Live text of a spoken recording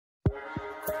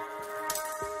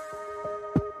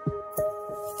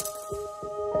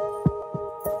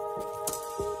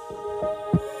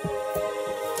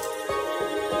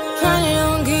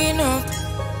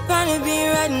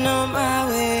getting on my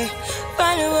way.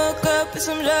 Finally woke up with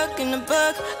some luck in the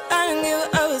book. I don't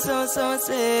give a what someone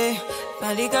say.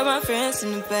 Finally got my friends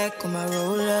in the back on my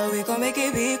roller. We gon' make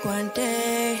it big one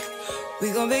day.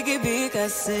 We gon' make it big, I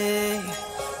say.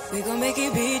 We gon' make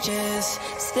it big, just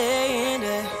stay in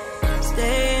there.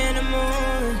 Stay in the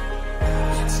moment.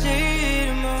 Stay in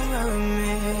the moment with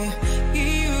me. Give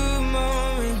you a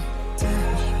moment.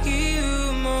 Give you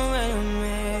a moment with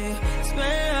me.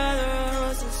 Smell all the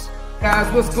roses.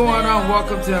 Guys, what's going on?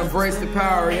 Welcome to Embrace the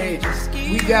Power Age.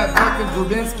 We got Becca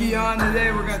Grabinski on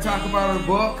today. We're going to talk about her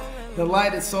book, The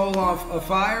Light is Soul on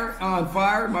Fire,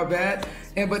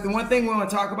 but the one thing we want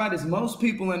to talk about is most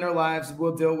people in their lives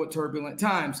will deal with turbulent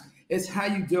times. It's how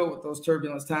you deal with those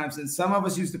turbulent times. And some of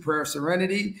us use the prayer of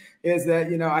serenity, is that,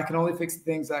 I can only fix the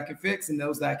things I can fix, and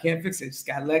those that I can't fix, I just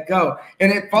got to let go.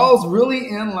 And it falls really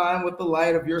in line with the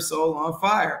light of your soul on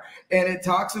fire. And it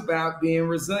talks about being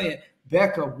resilient.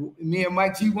 Becca, me and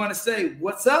Mike, do you want to say,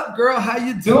 what's up, girl? How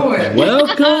you doing?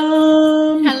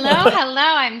 Welcome. Hello.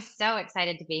 I'm so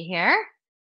excited to be here.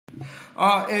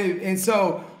 And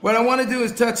so what I want to do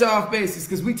is touch off bases,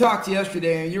 because we talked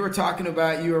yesterday and you were talking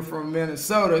about you were from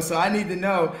Minnesota. So I need to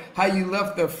know how you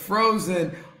left the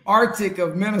frozen Arctic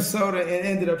of Minnesota and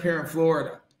ended up here in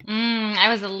Florida. I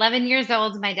was 11 years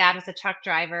old. My dad was a truck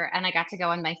driver, and I got to go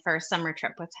on my first summer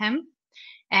trip with him.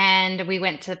 And we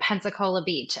went to Pensacola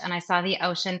Beach, and I saw the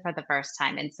ocean for the first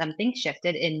time, and something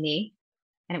shifted in me.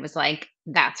 And it was like,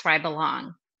 that's where I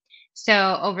belong.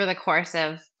 So over the course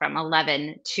of from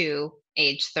 11 to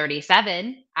age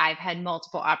 37, I've had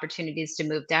multiple opportunities to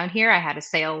move down here. I had a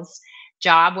sales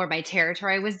job where my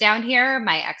territory was down here.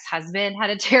 My ex-husband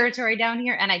had a territory down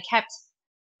here, and I kept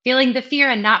feeling the fear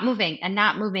and not moving and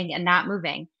not moving and not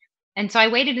moving. And so I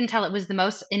waited until it was the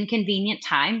most inconvenient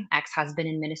time. Ex-husband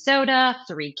in Minnesota,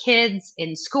 3 kids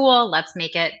in school. Let's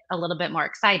make it a little bit more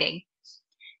exciting.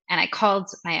 And I called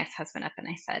my ex-husband up and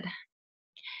I said,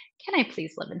 can I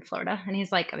please live in Florida? And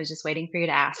he's like, I was just waiting for you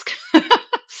to ask.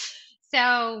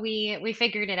 So we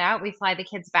figured it out. We fly the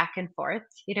kids back and forth.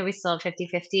 We still have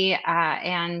 50-50.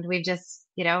 And we've just,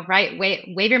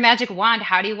 wave your magic wand.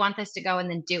 How do you want this to go? And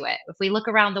then do it. If we look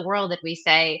around the world and we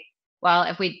say, well,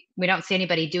 if we don't see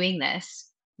anybody doing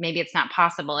this, maybe it's not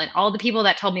possible. And all the people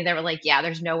that told me, they were like, yeah,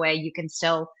 there's no way you can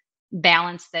still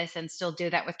balance this and still do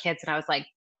that with kids. And I was like,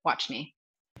 watch me.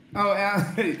 Oh,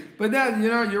 but that,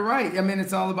 you're right. I mean,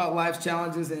 it's all about life's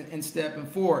challenges and stepping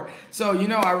forward. So,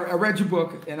 I read your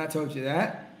book and I told you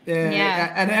that. And,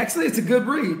 yeah. And actually, it's a good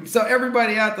read. So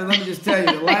everybody out there, let me just tell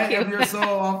you, The Light of Your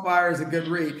Soul on Fire is a good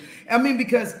read. I mean,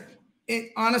 because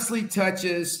it honestly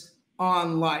touches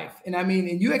on life. And I mean,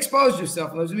 and you exposed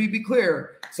yourself. Let me be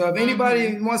clear. So if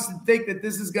anybody wants to think that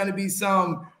this is going to be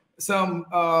some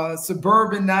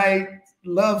suburban night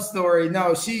love story,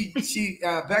 no,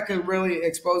 Becca really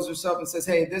exposed herself and says,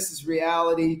 hey, this is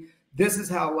reality. This is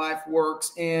how life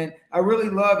works. And I really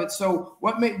love it. So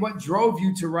what drove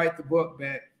you to write the book,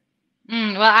 Beck?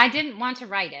 Well, I didn't want to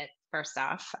write it, first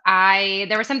off.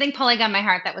 There was something pulling on my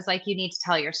heart that was like, you need to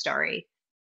tell your story,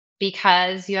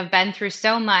 because you have been through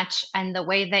so much, and the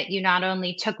way that you not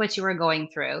only took what you were going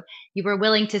through, you were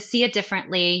willing to see it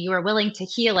differently, you were willing to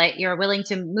heal it, you were willing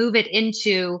to move it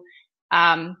into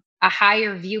a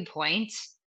higher viewpoint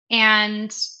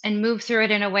and move through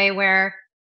it in a way where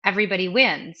everybody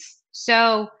wins.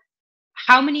 So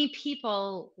how many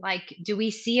people do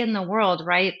we see in the world,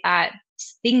 right? That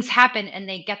things happen and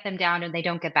they get them down and they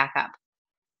don't get back up.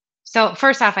 So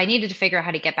first off, I needed to figure out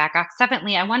how to get back up.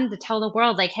 Secondly, I wanted to tell the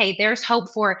world, hey, there's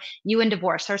hope for you in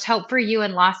divorce. There's hope for you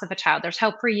in loss of a child. There's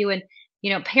hope for you in,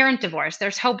 parent divorce.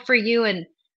 There's hope for you in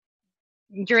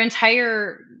your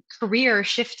entire career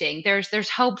shifting. There's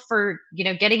hope for,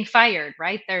 getting fired,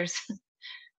 right? There's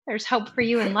hope for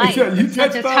you in life. Yeah, you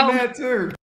touched on that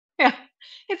too. Yeah,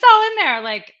 it's all in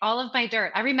there, all of my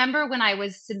dirt. I remember when I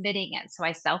was submitting it. So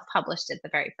I self-published it the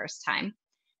very first time.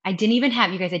 I didn't even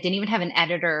have an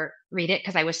editor read it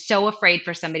because I was so afraid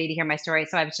for somebody to hear my story.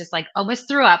 So I was just almost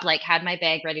threw up, had my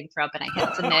bag ready to throw up, and I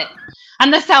hit submit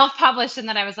on the self-published. And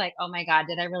then I was like, oh my God,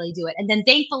 did I really do it? And then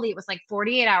thankfully it was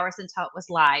 48 hours until it was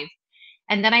live.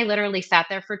 And then I literally sat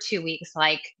there for 2 weeks,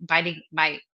 biting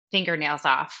my fingernails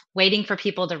off, waiting for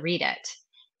people to read it.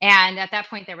 And at that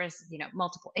point there was,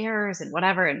 multiple errors and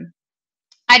whatever. And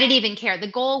I didn't even care.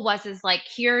 The goal was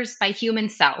here's my human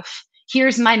self.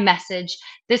 Here's my message.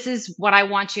 This is what I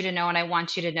want you to know. And I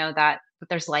want you to know that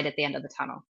there's light at the end of the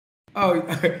tunnel. Oh,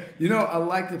 I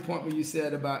like the point where you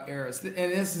said about errors. And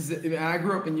this is, I mean, I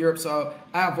grew up in Europe, so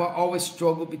I've always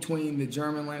struggled between the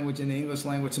German language and the English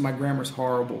language, and my grammar's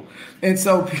horrible. And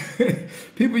so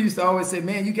people used to always say,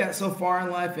 man, you got so far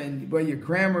in life, and well, your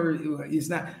grammar is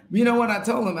not. You know what I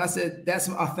told them? I said, that's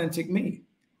authentic me.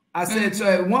 I said, so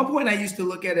at one point I used to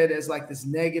look at it as like this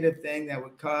negative thing that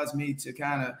would cause me to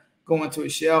kind of go into a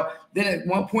shell. Then at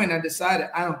one point I decided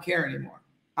I don't care anymore.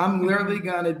 I'm literally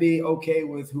going to be okay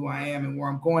with who I am and where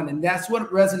I'm going. And that's what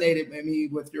resonated with me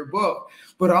with your book.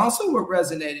 But also what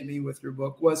resonated me with your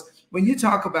book was when you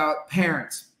talk about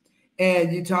parents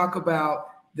and you talk about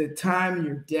the time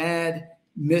your dad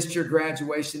missed your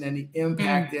graduation and the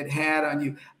impact it had on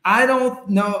you. I don't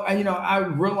know, I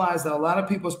realize that a lot of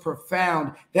people's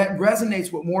profound, that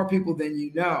resonates with more people than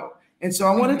you know. And so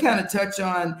I want to kind of touch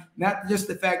on not just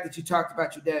the fact that you talked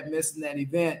about your dad missing that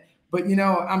event, but,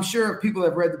 I'm sure if people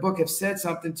have read the book have said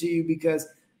something to you because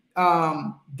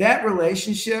that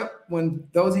relationship, when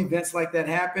those events like that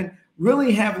happen,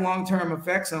 really have long-term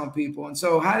effects on people. And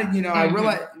so how did, I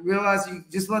realize you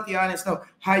just let the audience know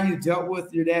how you dealt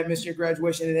with your dad missing your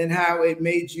graduation and then how it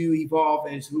made you evolve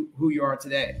as who you are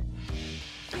today.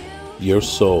 Your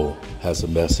soul has a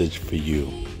message for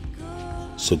you.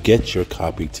 So get your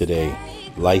copy today.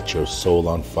 Light Your Soul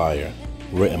on Fire,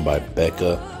 written by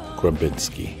Becca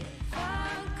Grabinski.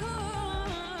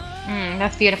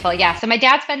 That's beautiful. Yeah. So my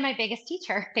dad's been my biggest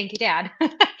teacher. Thank you, Dad.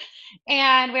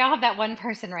 And we all have that one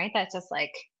person, right? That just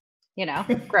like,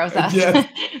 grows us,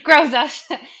 grows us.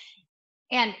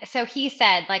 And so he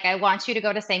said, like, I want you to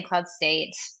go to St. Cloud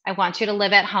State. I want you to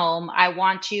live at home. I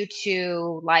want you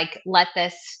to let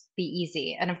this be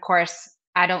easy. And of course,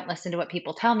 I don't listen to what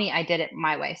people tell me. I did it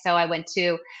my way. So I went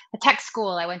to a tech school.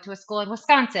 I went to a school in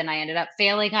Wisconsin. I ended up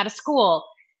failing out of school.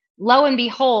 Lo and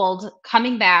behold,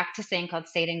 coming back to St. Cloud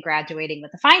State and graduating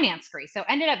with a finance degree. So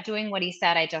ended up doing what he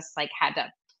said. I just had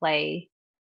to play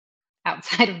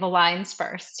outside of the lines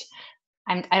first.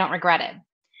 I don't regret it.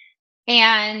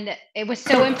 And it was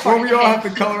so important. Well, we all have to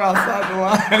color outside the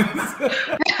lines.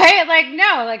 Right?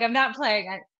 No, I'm not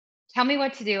playing. Tell me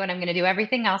what to do and I'm going to do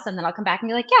everything else. And then I'll come back and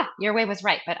be like, yeah, your way was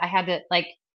right. But I had to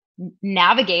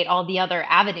navigate all the other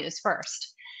avenues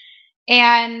first.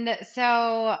 And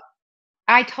so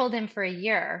I told him for a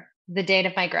year the date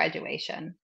of my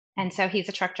graduation. And so he's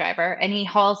a truck driver and he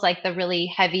hauls the really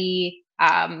heavy,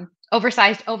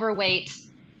 oversized, overweight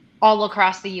all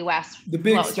across the US. The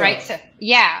big loads, stuff. Right? So,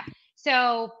 yeah.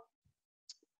 So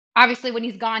obviously when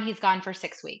he's gone for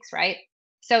 6 weeks, right?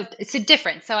 So it's a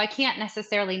difference. So I can't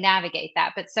necessarily navigate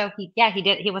that. But so he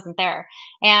did. He wasn't there.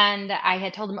 And I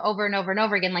had told him over and over and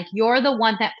over again, you're the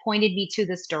one that pointed me to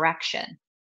this direction.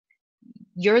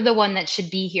 You're the one that should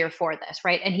be here for this,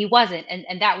 right? And he wasn't.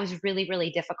 And that was really, really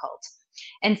difficult.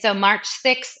 And so March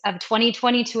 6th of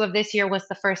 2022 of this year was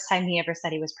the first time he ever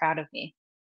said he was proud of me.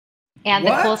 And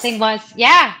the cool thing was,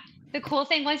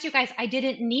 you guys, I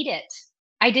didn't need it.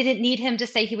 I didn't need him to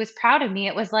say he was proud of me.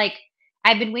 It was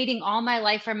I've been waiting all my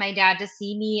life for my dad to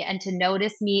see me and to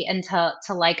notice me and to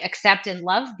accept and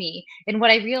love me. And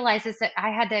what I realized is that I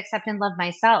had to accept and love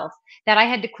myself, that I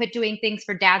had to quit doing things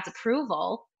for dad's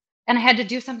approval. And I had to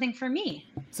do something for me.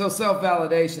 So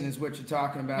self-validation is what you're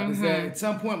talking about. Is that at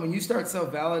some point when you start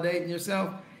self-validating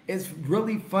yourself, it's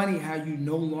really funny how you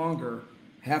no longer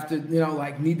have to,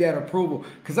 need that approval.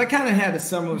 Because I kind of had a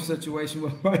similar situation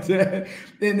with my dad.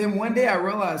 And then one day I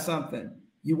realized something.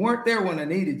 You weren't there when I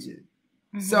needed you.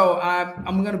 So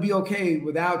I'm going to be okay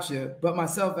without you. But my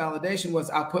self-validation was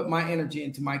I put my energy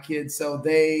into my kids so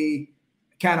they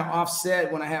kind of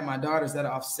offset. When I had my daughters, that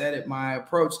offset my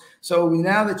approach. So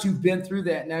now that you've been through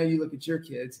that, now you look at your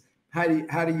kids, how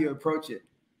do you approach it?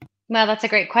 Well, that's a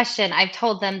great question. I've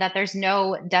told them that there's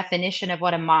no definition of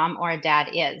what a mom or a dad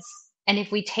is. And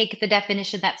if we take the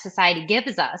definition that society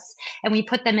gives us and we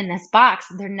put them in this box,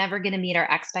 they're never going to meet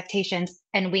our expectations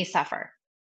and we suffer.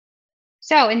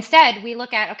 So instead we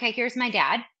look at, okay, here's my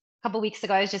dad. A couple of weeks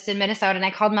ago, I was just in Minnesota and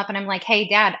I called him up and I'm like, hey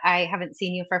dad, I haven't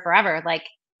seen you for forever.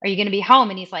 Are you going to be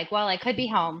home? And he's like, well, I could be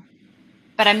home,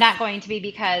 but I'm not going to be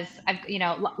because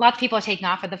lots of people are taking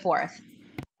off for the 4th.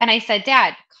 And I said,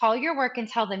 Dad, call your work and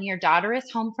tell them your daughter is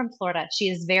home from Florida. She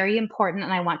is very important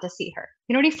and I want to see her.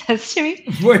 You know what he says to me?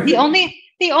 The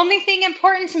only thing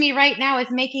important to me right now is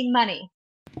making money.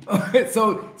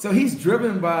 So he's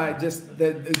driven by just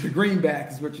the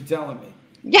greenback is what you're telling me.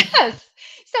 Yes.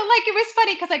 So it was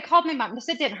funny because I called my mom.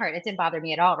 It didn't hurt. It didn't bother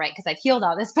me at all, right? Because I've healed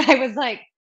all this. But I was like,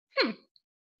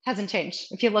 hasn't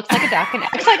changed. If he looks like a duck and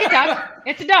acts like a duck,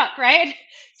 it's a duck, right?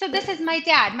 So this is my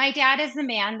dad. My dad is the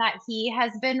man that he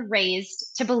has been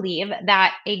raised to believe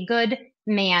that a good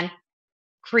man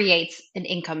creates an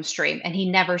income stream, and he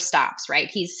never stops, right?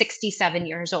 He's 67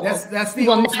 years old. That's He the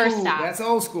will old never school. stop. That's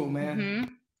old school, man. Mhm.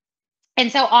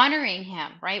 And so honoring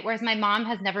him, right? Whereas my mom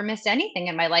has never missed anything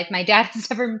in my life. My dad has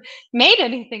never made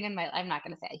anything in my life. I'm not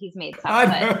going to say he's made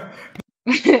some,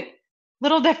 but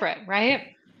little different,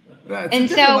 right? And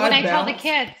so when I tell the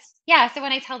kids, so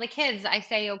when I tell the kids, I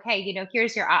say, okay, you know,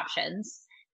 here's your options.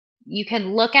 You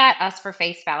can look at us for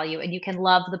face value, and you can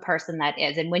love the person that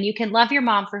is. And when you can love your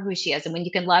mom for who she is, and when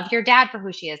you can love your dad for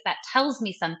who she is, that tells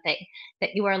me something,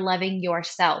 that you are loving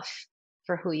yourself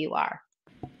for who you are.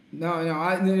 No,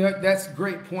 that's a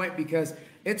great point, because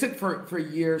it took for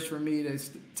years for me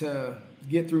to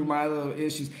get through my little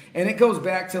issues, and it goes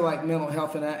back to like mental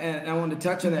health, and I wanted to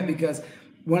touch on that because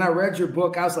when I read your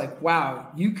book, I was like, wow,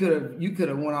 you could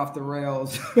have went off the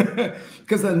rails,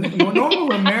 because the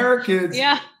normal Americans,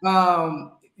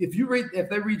 if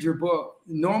they read your book,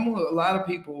 a lot of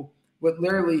people would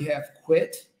literally have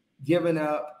quit, given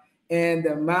up. And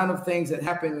the amount of things that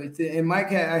happen with it. And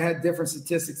Mike I had different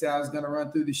statistics that I was going to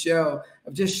run through the show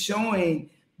of just showing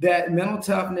that mental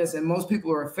toughness, and most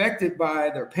people are affected by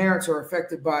their parents, or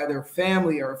affected by their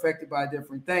family, or affected by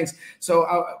different things. So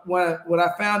what I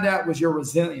found out was your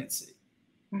resiliency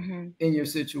in your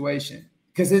situation,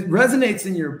 because it resonates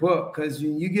in your book. Because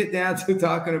when you get down to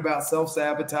talking about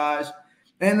self-sabotage,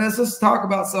 and let's just talk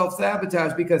about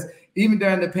self-sabotage, because even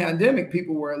during the pandemic,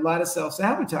 a lot of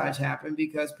self-sabotage happened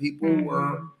because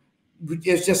people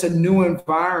it's just a new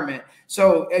environment.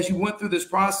 So as you went through this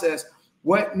process,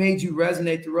 what made you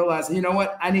resonate to realize, you know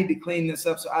what, I need to clean this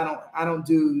up so I don't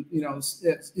do,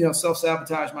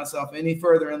 self-sabotage myself any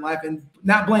further in life, and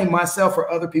not blame myself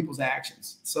for other people's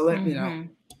actions. So let me know.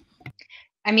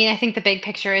 I mean, I think the big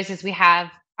picture is we have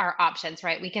our options,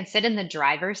 right? We can sit in the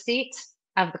driver's seat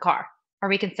of the car, or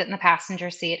we can sit in the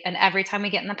passenger seat. And every time we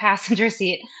get in the passenger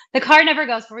seat, the car never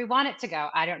goes where we want it to go.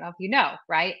 I don't know if you know,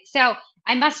 right? So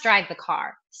I must drive the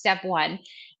car, step one.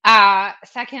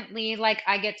 Secondly, like,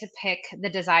 I get to pick the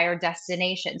desired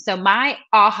destination. So my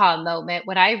aha moment,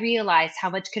 when I realized how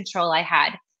much control I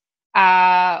had,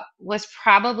 was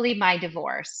probably my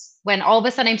divorce. When all of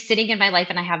a sudden I'm sitting in my life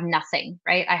and I have nothing,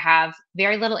 right? I have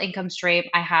very little income stream.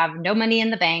 I have no money in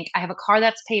the bank. I have a car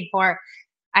that's paid for.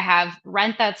 I have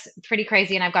rent that's pretty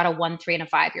crazy, and I've got a 1, 3, and a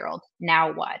 5-year-old.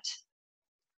 Now what?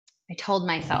 I told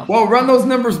myself. Well, run those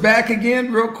numbers back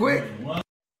again real quick.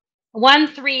 1,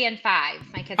 3, and 5.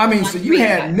 My kids. I mean, so you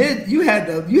had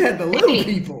the little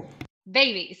people.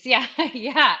 Babies, yeah,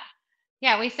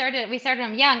 yeah. We started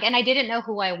them young, and I didn't know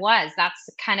who I was. That's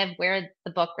kind of where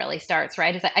the book really starts,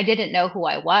 right? Is that I didn't know who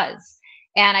I was,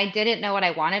 and I didn't know what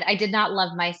I wanted. I did not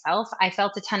love myself. I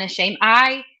felt a ton of shame.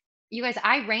 You guys,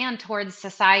 I ran towards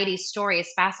society's story as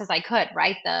fast as I could,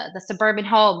 right? The suburban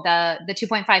home, the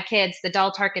 2.5 kids, the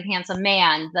dull, dark, and handsome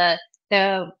man,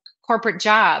 the corporate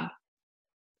job.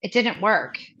 It didn't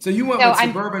work. So you went with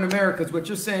suburban America. What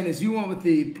you're saying is you went with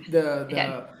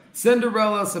the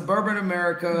Cinderella, suburban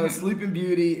America, Sleeping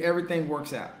Beauty. Everything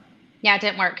works out. Yeah, it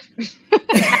didn't work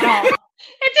at all.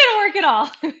 It didn't work at all.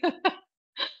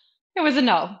 It was a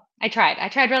no. I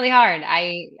tried really hard.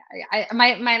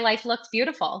 My life looked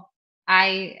beautiful.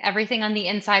 Everything on the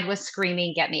inside was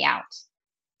screaming, get me out.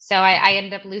 So I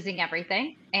ended up losing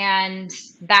everything. And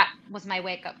that was my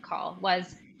wake up call,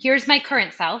 was here's my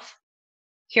current self.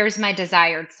 Here's my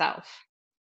desired self.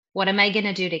 What am I going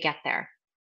to do to get there?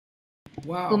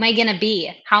 Wow. Who am I going to be?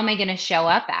 How am I going to show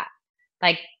up at?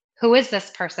 Like, who is this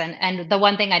person? And the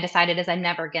one thing I decided is I'm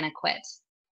never going to quit.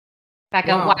 Becca,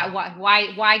 wow.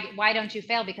 Why don't you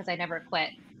fail? Because I never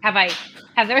quit. Have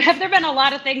there been a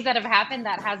lot of things that have happened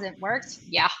that hasn't worked?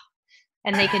 Yeah.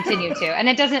 And they continue to. And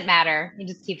it doesn't matter. You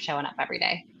just keep showing up every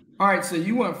day. All right. So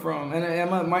you went from,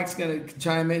 and Mike's going to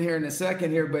chime in here in a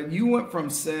second here, but you went from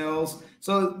sales.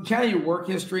 So kind of your work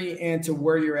history and to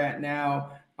where you're at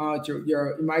now.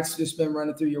 Mike's just been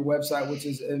running through your website, which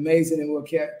is amazing. And we'll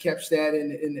catch that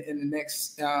in the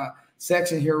next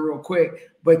section here real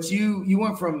quick. But you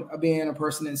went from being a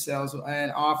person in sales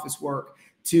and office work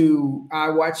to, I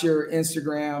watch your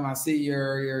Instagram, I see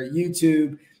your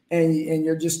YouTube, and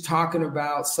you're just talking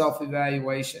about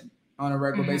self-evaluation on a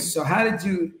regular basis. So how did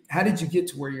you get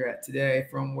to where you're at today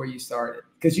from where you started?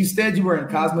 Because you said you were in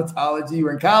cosmetology, you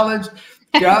were in college.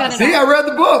 See, I read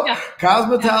the book,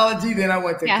 cosmetology. Then I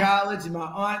went to college. And my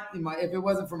aunt, if it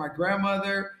wasn't for my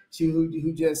grandmother,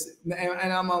 who just,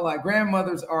 and I'm all like,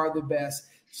 grandmothers are the best.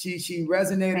 She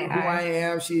resonated with who I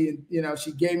am. She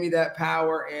gave me that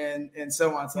power and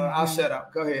so on. So I'll shut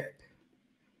up. Go ahead.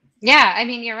 Yeah, I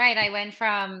mean, you're right. I went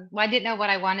from, I didn't know what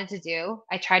I wanted to do.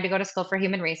 I tried to go to school for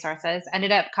human resources,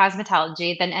 ended up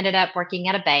cosmetology, then ended up working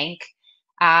at a bank.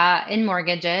 in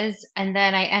mortgages. And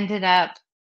then I ended up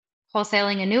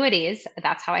wholesaling annuities.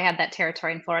 That's how I had that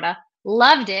territory in Florida.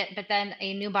 Loved it. But then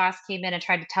a new boss came in and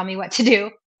tried to tell me what to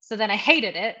do. So then I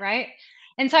hated it. Right.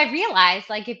 And so I realized,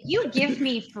 like, if you give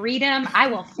me freedom, I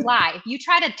will fly. If you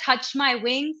try to touch my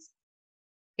wings,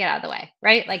 get out of the way.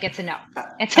 Right. Like, it's a no.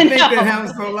 It's a I think no. that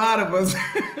happens to a lot of us.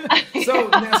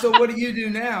 So what do you do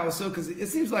now? So, because it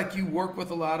seems like you work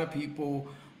with a lot of people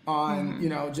on, you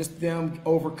know, just them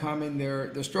overcoming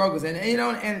their struggles, and you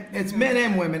know, and it's men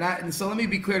and women. So let me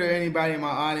be clear to anybody in my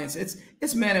audience: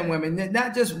 it's men and women,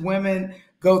 not just women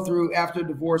go through after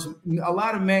divorce. A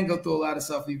lot of men go through a lot of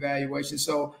self-evaluation.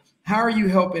 So how are you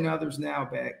helping others now,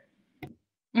 Beck?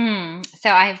 So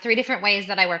I have 3 different ways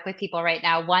that I work with people right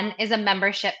now. One is a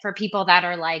membership for people that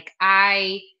are like,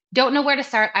 I don't know where to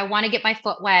start. I want to get my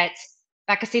foot wet.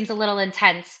 Becca seems a little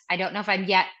intense. I don't know if I'm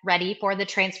yet ready for the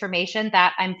transformation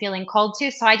that I'm feeling called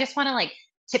to. So I just want to like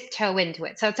tiptoe into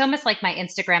it. So it's almost like my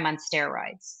Instagram on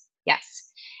steroids.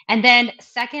 Yes. And then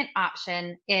second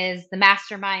option is the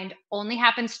mastermind only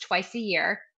happens twice a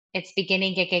year. It's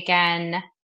beginning again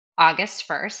August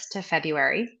 1st to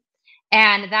February.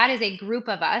 And that is a group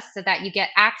of us so that you get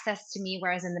access to me,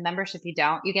 whereas in the membership, you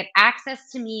don't. You get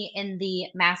access to me in the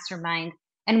mastermind,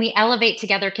 and we elevate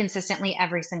together consistently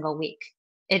every single week.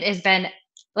 It has been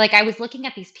like I was looking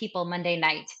at these people Monday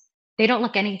night. They don't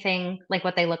look anything like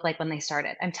what they look like when they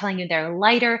started. I'm telling you, they're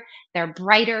lighter, they're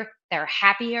brighter, they're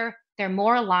happier, they're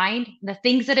more aligned. The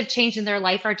things that have changed in their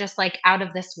life are just like out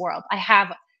of this world. I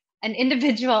have an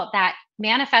individual that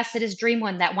manifested his dream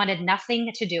one that wanted nothing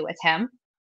to do with him.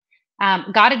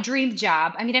 Got a dream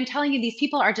job. I mean, I'm telling you, these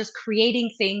people are just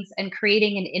creating things and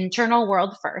creating an internal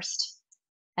world first,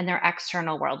 and their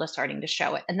external world is starting to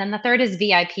show it. And then the third is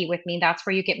VIP with me. That's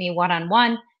where you get me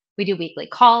one-on-one. We do weekly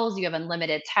calls. You have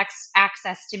unlimited text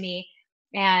access to me.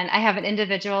 And I have an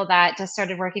individual that just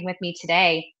started working with me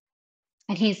today.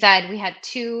 And he said we had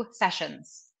 2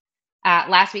 sessions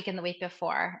last week and the week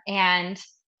before. And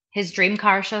his dream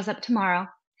car shows up tomorrow.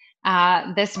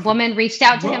 This woman reached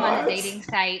out to him on a dating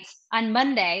site on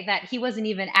Monday that he wasn't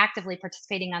even actively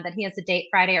participating on, that he has a date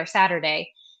Friday or Saturday.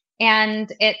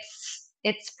 And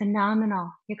it's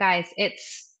phenomenal, you guys.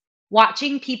 It's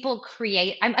watching people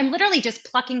create. I'm literally just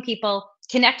plucking people,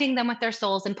 connecting them with their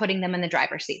souls and putting them in the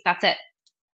driver's seat. That's it.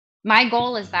 My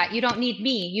goal is that you don't need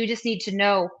me. You just need to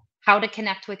know how to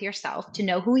connect with yourself, to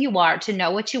know who you are, to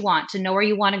know what you want, to know where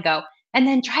you want to go, and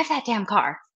then drive that damn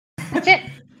car. That's it.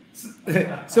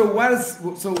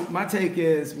 So my take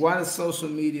is, why does social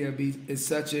media is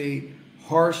such a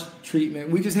harsh treatment?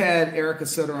 We just had Erica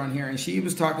Sutter on here, and she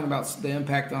was talking about the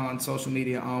impact on social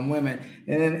media on women,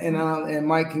 and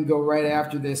Mike can go right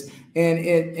after this,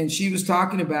 and she was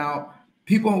talking about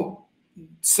people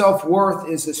self-worth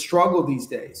is a struggle these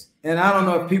days. And I don't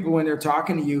know if people, when they're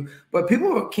talking to you, but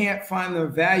people can't find their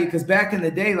value, because back in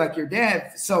the day, like your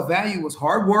dad, self-value was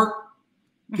hard work,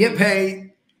 get paid,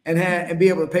 and be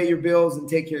able to pay your bills and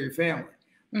take care of your family.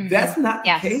 Mm-hmm. That's not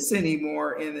the case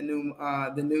anymore in the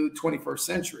new 21st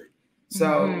century.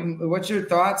 So what's your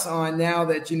thoughts on now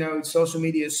that, you know, social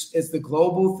media is the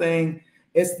global thing?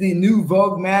 It's the new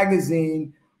Vogue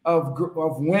magazine of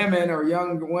women or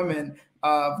young women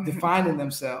defining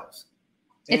themselves.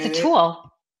 It's a tool.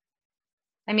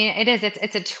 I mean, it is.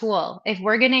 It's a tool. If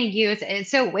we're going to use it,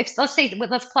 so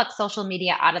let's pluck social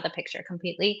media out of the picture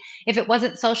completely. If it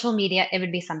wasn't social media, it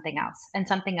would be something else and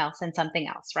something else and something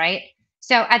else, right?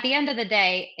 So at the end of the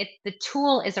day, the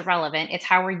tool is irrelevant. It's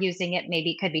how we're using it.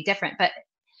 Maybe it could be different, but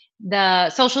the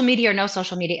social media or no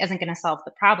social media isn't going to solve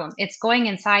the problem. It's going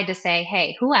inside to say,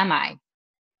 hey, who am I?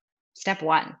 Step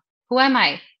 1. Who am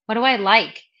I? What do I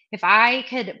like? If I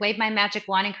could wave my magic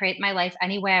wand and create my life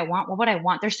any way I want, what would I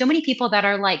want? There's so many people that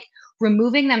are like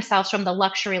removing themselves from the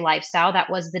luxury lifestyle that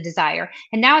was the desire.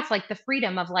 And now it's like the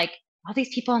freedom of like all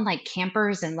these people in like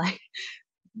campers and like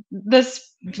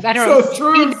this, I don't know,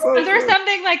 or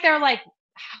something, like they're like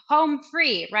home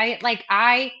free, right? Like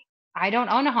I don't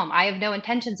own a home. I have no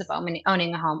intentions of owning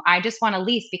a home. I just want to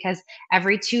lease, because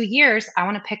every 2 years I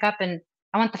want to pick up and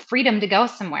I want the freedom to go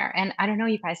somewhere. And I don't know,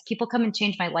 you guys, people come and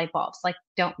change my light bulbs. Like,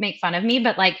 don't make fun of me,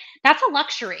 but like, that's a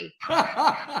luxury,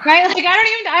 right? Like,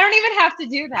 I don't even have to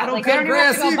do that. I don't cut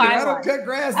grass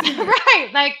either. Right.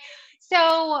 Like,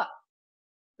 so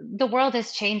the world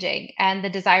is changing and the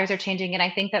desires are changing. And I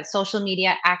think that social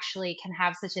media actually can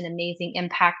have such an amazing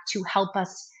impact to help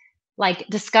us like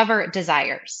discover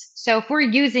desires. So if we're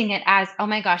using it as, oh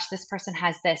my gosh, this person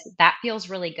has this, that feels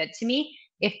really good to me.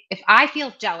 If I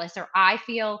feel jealous or I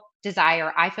feel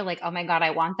desire, I feel like, oh my God,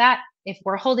 I want that. If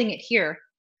we're holding it here,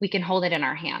 we can hold it in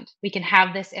our hand. We can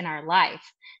have this in our life.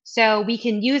 So we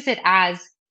can use it as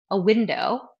a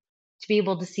window to be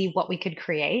able to see what we could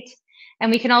create.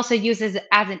 And we can also use this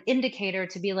as an indicator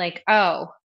to be like, oh,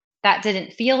 that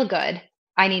didn't feel good.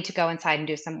 I need to go inside and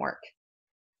do some work.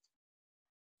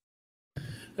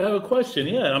 I have a question.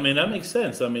 Yeah, I mean, that makes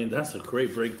sense. I mean, that's a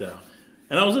great breakdown.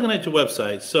 And I was looking at your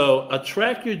website. So,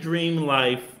 attract your dream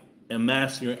life and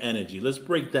master your energy. Let's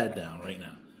break that down right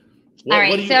now. All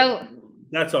right.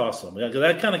 That's awesome. Yeah, 'cause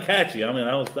that kind of catchy. I mean,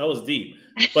 that was deep,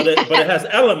 but it has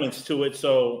elements to it.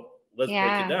 So let's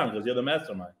break it down because you're the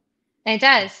mastermind. It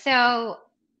does. So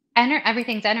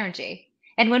everything's energy.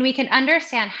 And when we can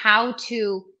understand how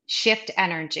to shift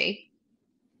energy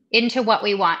into what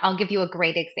we want, I'll give you a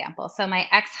great example. So my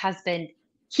ex-husband,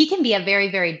 he can be a very,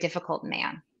 very difficult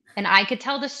man. And I could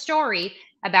tell the story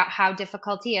about how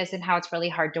difficult he is and how it's really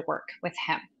hard to work with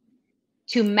him.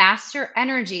 To master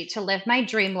energy, to live my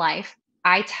dream life,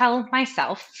 I tell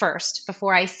myself first,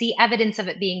 before I see evidence of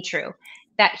it being true,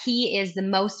 that he is the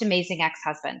most amazing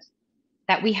ex-husband,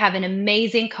 that we have an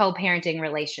amazing co-parenting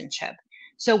relationship.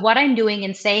 So what I'm doing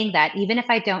in saying that, even if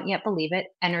I don't yet believe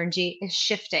it, energy is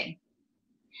shifting.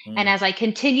 And as I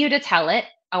continue to tell it,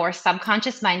 our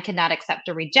subconscious mind cannot accept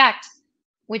or reject,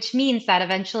 which means that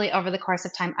eventually over the course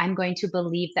of time, I'm going to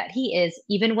believe that he is,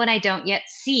 even when I don't yet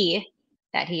see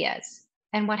that he is.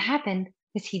 And what happened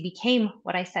is he became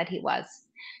what I said he was.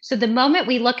 So the moment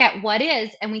we look at what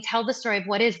is and we tell the story of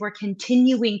what is, we're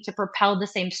continuing to propel the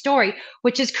same story,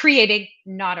 which is creating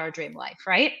not our dream life,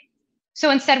 right? So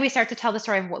instead, we start to tell the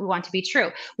story of what we want to be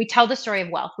true. We tell the story of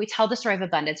wealth. We tell the story of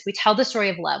abundance. We tell the story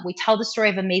of love. We tell the story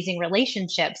of amazing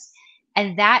relationships.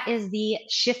 And that is the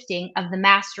shifting of the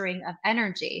mastering of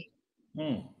energy.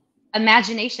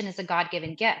 Imagination is a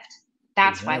God-given gift.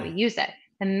 That's why we use it.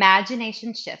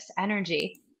 Imagination shifts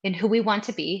energy in who we want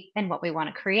to be and what we want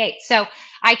to create. So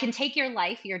I can take your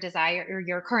life, your desire, or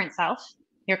your current self,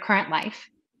 your current life.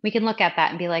 We can look at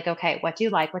that and be like, okay, what do you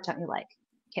like? What don't you like?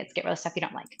 Okay, let's get rid of stuff you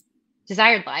don't like.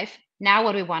 Desired life. Now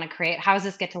what do we want to create? How does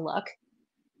this get to look?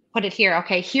 Put it here.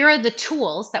 Okay, here are the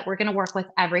tools that we're going to work with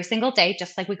every single day,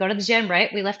 just like we go to the gym, right?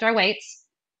 We lift our weights.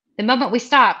 The moment we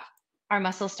stop, our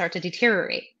muscles start to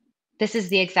deteriorate. This is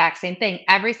the exact same thing.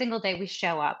 Every single day we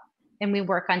show up and we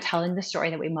work on telling the story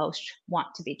that we most want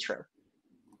to be true.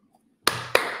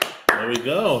 There we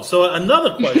go. So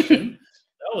another question.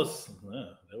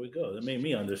 There we go. That made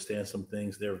me understand some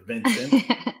things there, Vincent.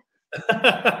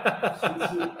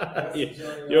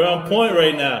 You're on point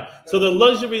right now. So the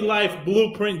Luxury Life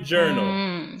Blueprint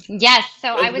Journal. Yes.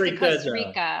 So I was in Costa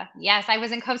Rica. Yes, I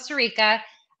was in Costa Rica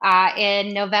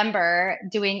in November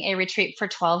doing a retreat for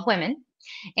 12 women.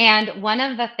 And one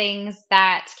of the things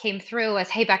that came through was,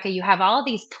 hey, Becca, you have all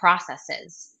these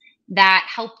processes that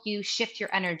help you shift your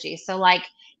energy. So like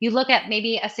you look at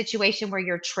maybe a situation where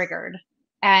you're triggered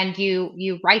and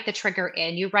you write the trigger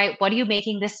in, you write, what are you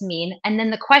making this mean? And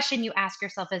then the question you ask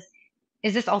yourself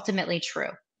is this ultimately true?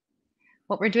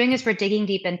 What we're doing is we're digging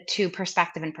deep into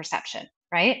perspective and perception,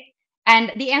 right?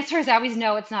 And the answer is always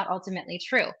no, it's not ultimately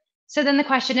true. So then the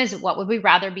question is, what would we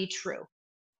rather be true?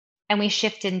 And we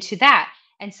shift into that.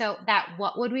 And so that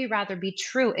what would we rather be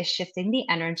true is shifting the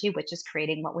energy, which is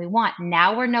creating what we want.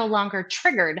 Now we're no longer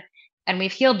triggered and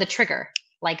we've healed the trigger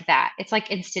like that. It's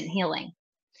like instant healing.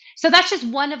 So that's just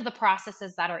one of the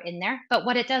processes that are in there. But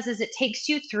what it does is it takes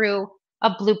you through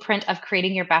a blueprint of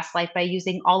creating your best life by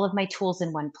using all of my tools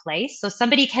in one place. So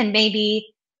somebody can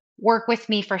maybe work with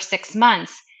me for 6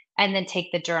 months and then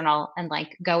take the journal and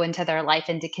like go into their life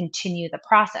and to continue the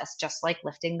process, just like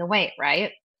lifting the weight,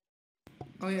 right?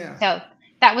 Oh, yeah. So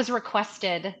that was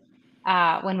requested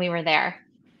when we were there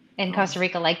in Costa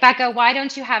Rica. Like, Becca, why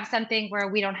don't you have something where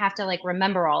we don't have to like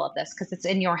remember all of this because it's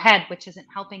in your head, which isn't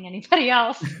helping anybody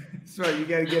else. That's right. You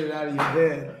got to get it out of your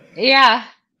head. Yeah.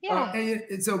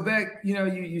 And so, Beck,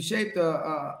 you shaped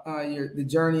the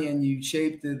journey and you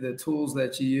shaped the tools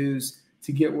that you use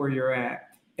to get where you're at.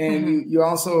 And you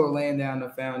also are laying down the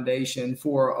foundation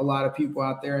for a lot of people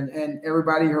out there. And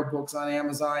everybody, her book's on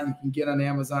Amazon. You can get on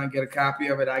Amazon, get a copy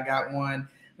of it. I got one.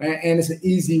 And it's an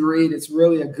easy read. It's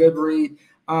really a good read.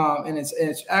 And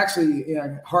it's actually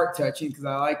heart touching because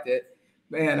I liked it.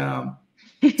 And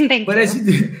Thank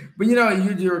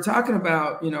you. You're talking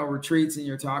about retreats and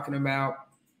you're talking about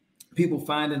people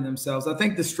finding themselves. I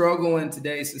think the struggle in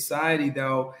today's society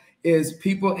though is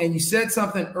people. And you said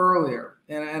something earlier,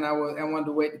 and I wanted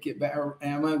to wait to get back.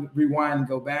 And I'm going to rewind and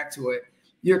go back to it.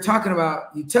 You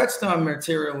touched on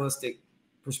materialistic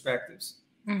perspectives.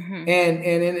 And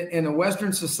in a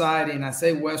Western society, and I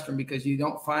say Western because you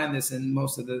don't find this in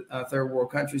most of the third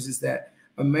world countries, is that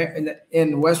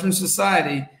in Western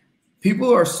society,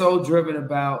 people are so driven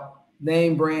about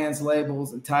name brands,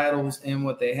 labels, and titles and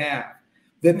what they have.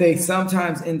 that they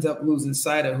sometimes end up losing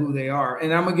sight of who they are.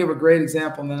 And I'm gonna give a great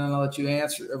example, and then I'll let you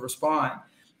respond.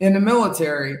 In the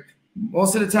military,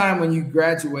 most of the time when you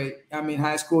graduate,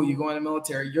 high school, you go in the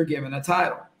military, you're given a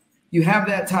title. You have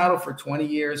that title for 20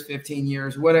 years, 15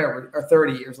 years, whatever, or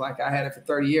 30 years, like I had it for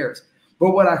 30 years.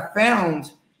 But what I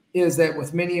found is that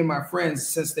with many of my friends,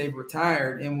 since they've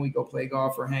retired and we go play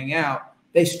golf or hang out,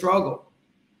 they struggle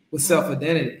with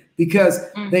self-identity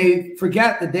because they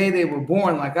forgot the day they were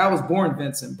born. Like I was born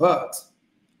Vincent Bugs.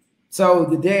 So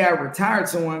the day I retired,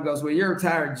 someone goes, well, you're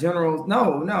retired general.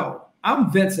 No, I'm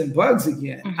Vincent Bugs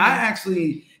again.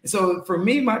 So for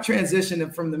me, my transition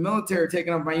from the military,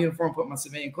 taking off my uniform, putting my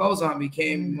civilian clothes on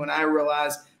became when I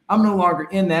realized I'm no longer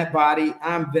in that body.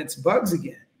 I'm Vince Bugs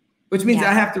again, which means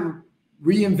I have to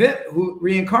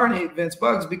reincarnate Vince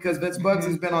Bugs because Vince Bugs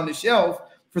has been on the shelf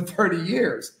for 30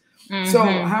 years. So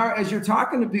how, as you're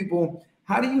talking to people,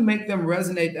 how do you make them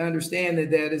resonate to understand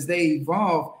that as they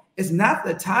evolve, it's not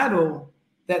the title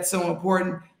that's so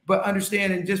important, but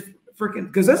understanding just freaking,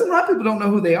 because there's a lot of people don't know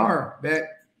who they are, Beck.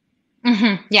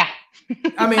 Yeah.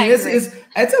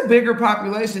 It's a bigger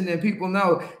population than people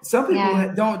know. Some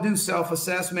people don't do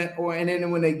self-assessment and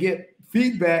then when they get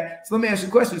feedback. So let me ask you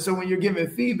a question. So when you're giving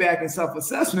feedback and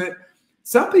self-assessment,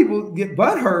 some people get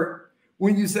butthurt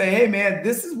when you say, hey man,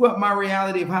 this is what my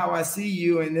reality of how I see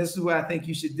you. And this is what I think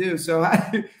you should do. So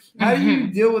how do you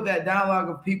deal with that dialogue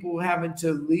of people having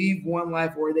to leave one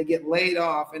life or they get laid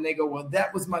off and they go, well,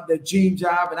 that was the dream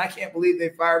job. And I can't believe they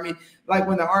fired me. Like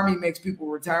when the Army makes people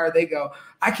retire, they go,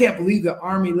 I can't believe the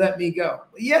Army let me go.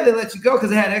 Yeah, they let you go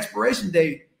because it had an expiration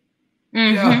date.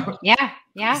 You know?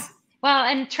 Yeah. Well,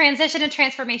 and transition and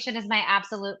transformation is my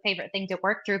absolute favorite thing to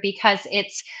work through because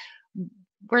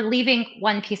we're leaving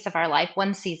one piece of our life,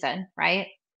 one season, right?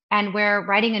 And we're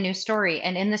writing a new story.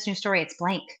 And in this new story, it's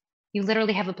blank. You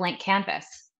literally have a blank canvas.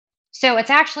 So it's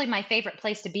actually my favorite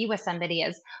place to be with somebody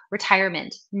is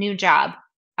retirement, new job,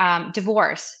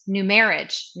 divorce, new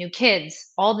marriage, new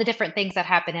kids, all the different things that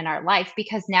happen in our life,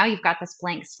 because now you've got this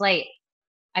blank slate.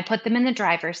 I put them in the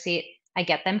driver's seat. I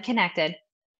get them connected.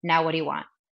 Now, what do you want?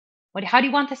 How do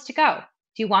you want this to go?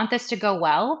 Do you want this to go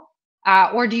well?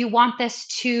 Or do you want this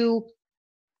to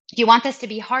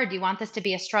be hard? Do you want this to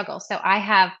be a struggle? So I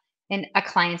have a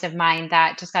client of mine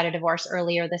that just got a divorce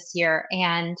earlier this year.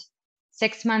 And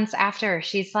 6 months after,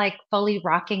 she's like fully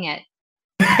rocking it.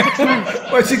 6 months.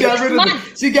 Well, she got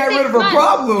rid of her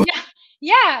problem.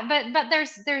 Yeah, but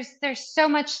there's so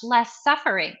much less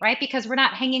suffering, right? Because we're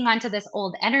not hanging on to this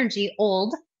old energy.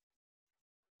 Old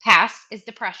past is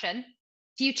depression,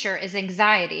 future is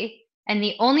anxiety, and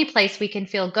the only place we can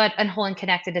feel good and whole and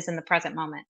connected is in the present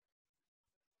moment.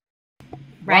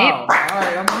 Right? Wow. All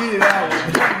right, I'm gonna give you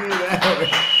that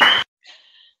one.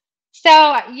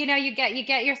 So, you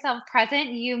get yourself present,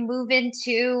 you move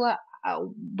into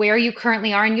where you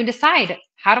currently are and you decide,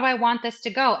 how do I want this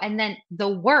to go? And then the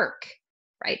work,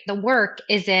 right? The work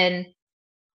is in,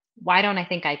 why don't I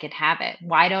think I can have it?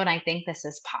 Why don't I think this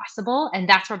is possible? And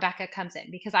that's where Becca comes in,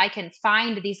 because I can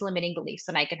find these limiting beliefs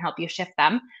and I can help you shift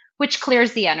them, which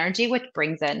clears the energy, which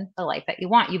brings in the life that you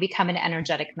want. You become an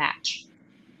energetic match.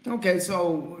 Okay,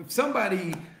 so if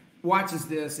somebody watches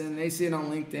this and they see it on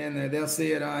LinkedIn, or they'll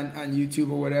see it on YouTube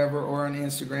or whatever, or on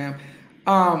Instagram,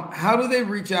 how do they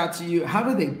reach out to you? How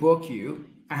do they book you?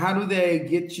 How do they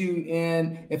get you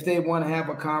in if they want to have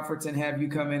a conference and have you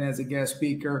come in as a guest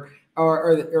speaker,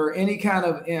 or any kind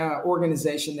of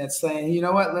organization that's saying, you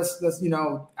know what, let's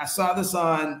I saw this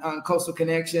on Coastal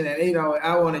Connection, and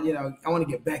I want to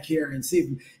get back here and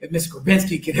see if Miss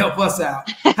Grabinski can help us out.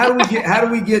 How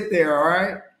do we get there? All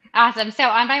right. Awesome. So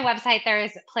on my website,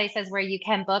 there's places where you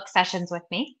can book sessions with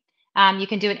me. You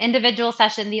can do an individual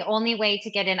session. The only way to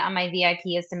get in on my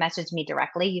VIP is to message me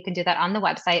directly. You can do that on the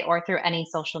website or through any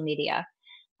social media.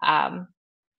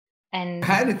 And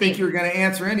I didn't think you were going to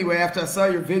answer anyway after I saw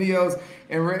your videos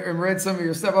and read some of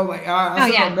your stuff. I was like, I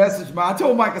sent her a message. I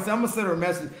told Mike, I said, I'm going to send her a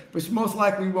message, but she most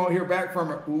likely won't hear back from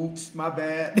her. Oops, my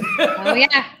bad. Oh,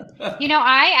 yeah.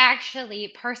 I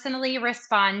actually personally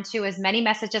respond to as many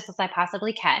messages as I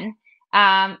possibly can.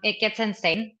 It gets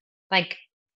insane.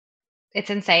 It's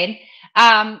insane.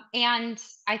 And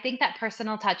I think that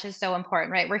personal touch is so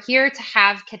important, right? We're here to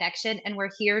have connection, and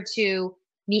we're here to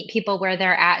meet people where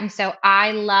they're at. And so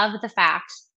I love the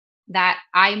fact that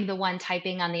I'm the one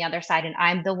typing on the other side and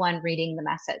I'm the one reading the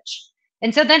message.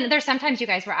 And so then there's sometimes, you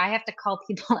guys, where I have to call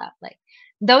people out, like,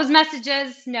 those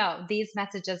messages, no, these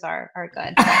messages are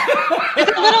good. There's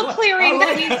a little clearing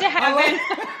that needs to happen.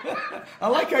 I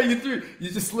like how you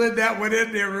just slid that one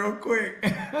in there real quick.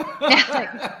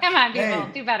 Yeah, come on, people,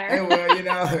 do better. Hey,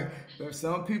 well, there's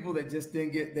some people that just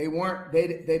didn't get,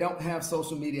 they don't have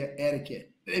social media etiquette.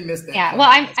 They missed that. Yeah, well,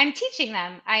 I'm teaching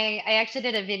them. I actually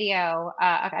did a video.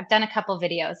 I've done a couple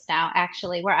videos now,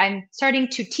 actually, where I'm starting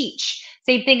to teach.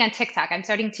 Same thing on TikTok. I'm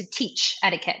starting to teach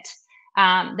etiquette.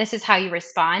 This is how you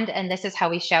respond, and this is how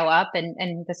we show up,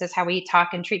 and this is how we talk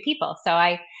and treat people. So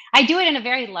I do it in a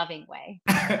very loving way.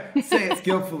 Say it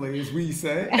skillfully, as we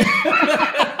say.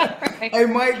 Hey,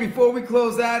 Mike, before we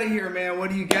close out of here, man,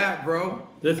 what do you got, bro?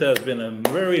 This has been a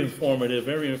very informative,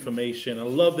 very information. I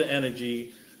love the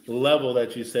energy level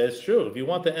that you said. It's true. If you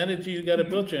want the energy, you got to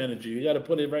build your energy. You got to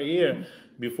put it right here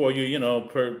before you,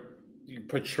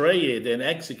 portray it and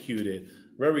execute it.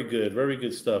 Very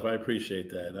good stuff. I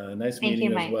appreciate that. Nice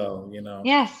meeting you as well.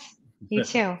 Yes, you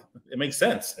too. It makes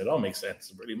sense. It all makes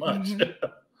sense, pretty much.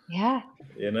 Yeah.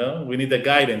 We need the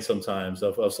guidance sometimes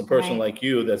of some person like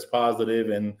you that's positive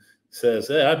and says,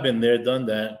 "Hey, I've been there, done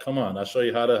that. Come on, I'll show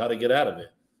you how to get out of it."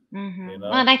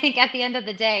 Well, and I think at the end of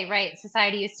the day, right,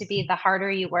 society used to be the harder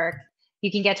you work,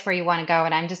 you can get to where you want to go.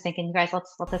 And I'm just thinking, you guys,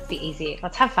 let's this be easy.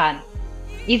 Let's have fun.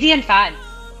 Easy and fun.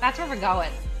 That's where we're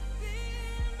going.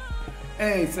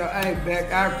 Hey,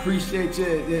 Beck, I appreciate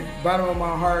you. The bottom of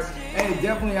my heart. Hey,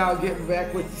 definitely I'll get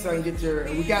back with you so I can get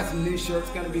we got some new shirts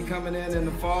going to be coming in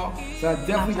the fall. So I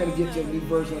definitely got to get you a new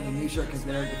version of the new shirt because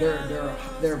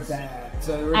they're bad.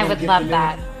 So I would love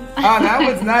that. That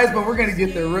was nice, but we're going to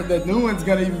get the new one's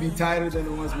going to even be tighter than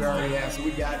the ones we already have. So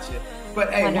we got you.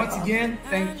 But hey, Wonderful. Once again,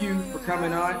 thank you for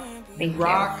coming on. Thank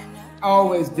Rock. you.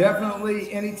 Always,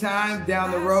 definitely, anytime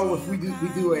down the road, if we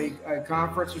do a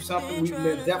conference or something, we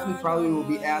definitely probably will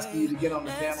be asking you to get on the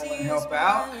panel and help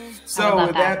out. So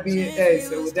with that being said,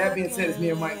 it's me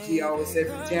and Mike G. I always say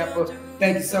from Tampa,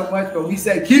 thank you so much. But we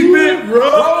say keep it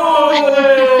rolling.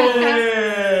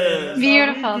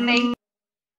 Beautiful. Thank you.